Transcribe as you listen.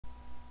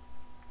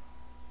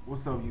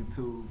What's up,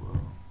 YouTube?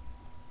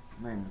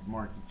 Name is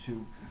Marky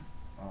Chooks,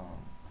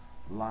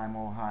 Lime,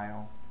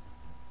 Ohio.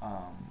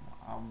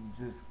 I'm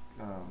just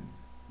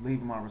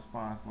leaving my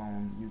response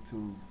on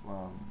YouTube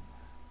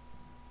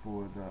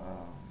for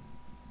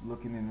the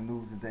looking in the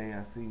news today.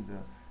 I see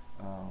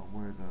the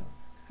where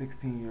the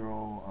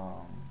 16-year-old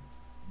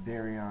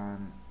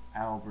Derrion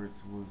Albert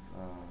was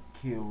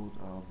killed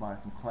by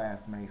some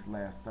classmates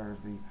last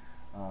Thursday.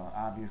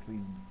 Obviously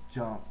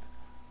jumped,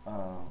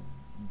 uh,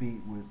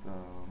 beat with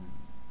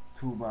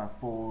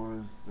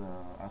 2x4s.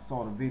 I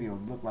saw the video.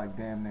 It looked like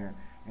damn near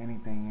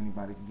anything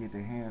anybody could get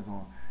their hands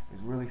on.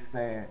 It's really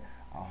sad.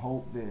 I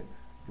hope that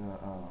the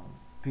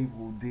people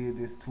who did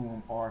this to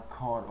him are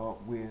caught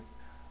up with.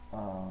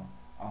 Uh,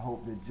 I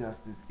hope that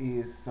justice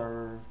is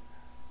served.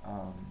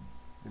 Um,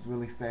 it's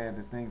really sad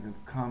that things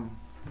have come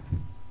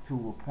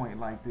to a point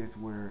like this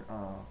where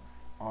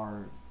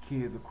our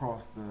kids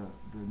across the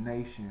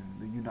nation,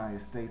 the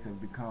United States,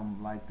 have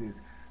become like this.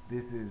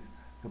 This is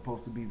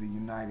supposed to be the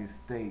United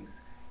States,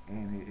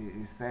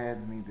 and it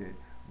saddens me that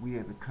we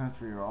as a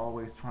country are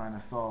always trying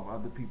to solve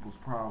other people's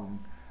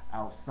problems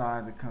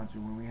outside the country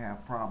when we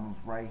have problems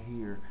right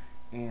here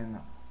in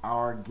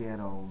our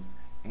ghettos,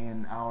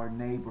 in our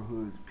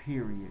neighborhoods,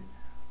 period.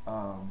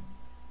 Um,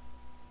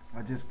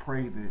 I just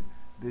pray that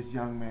this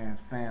young man's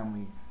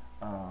family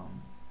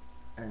um,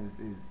 is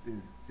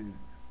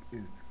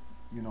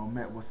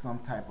met with some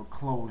type of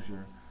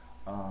closure.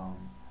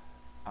 Um,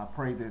 I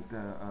pray that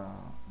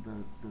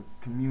the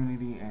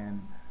community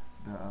and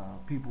the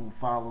people who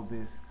follow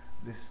this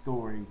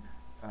story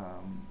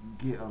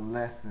get a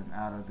lesson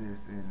out of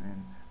this,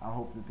 and I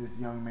hope that this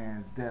young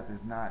man's death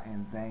is not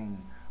in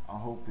vain. I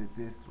hope that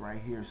this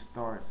right here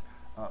starts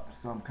up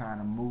some kind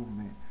of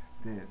movement,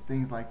 that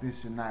things like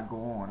this should not go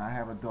on. I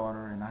have a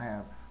daughter and I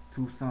have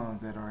two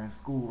sons that are in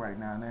school right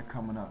now, and they're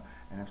coming up,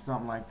 and if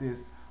something like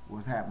this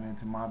was happening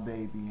to my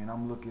baby and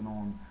I'm looking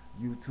on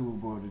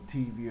YouTube or the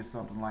TV or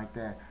something like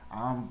that,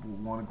 I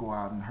want to go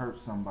out and hurt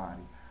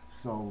somebody.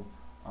 So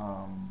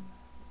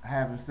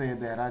having said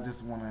that, I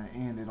just want to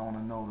end it on a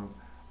note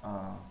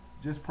of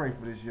just pray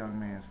for this young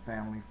man's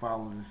family,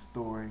 follow this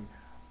story.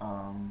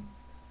 um,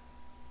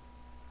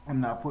 I'm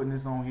not putting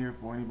this on here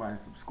for anybody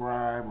to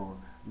subscribe or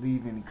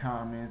leave any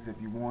comments. If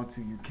you want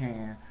to, you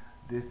can.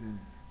 This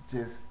is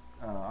just,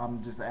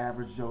 I'm just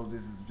average Joe.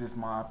 This is just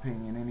my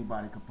opinion.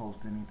 Anybody could post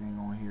anything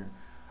on here.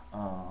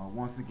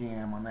 Once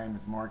again, my name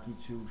is Marky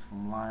Chooks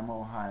from Lime,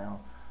 Ohio.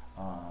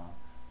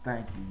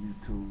 Thank you,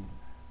 YouTube,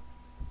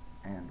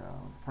 and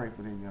pray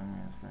for that young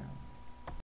man's family.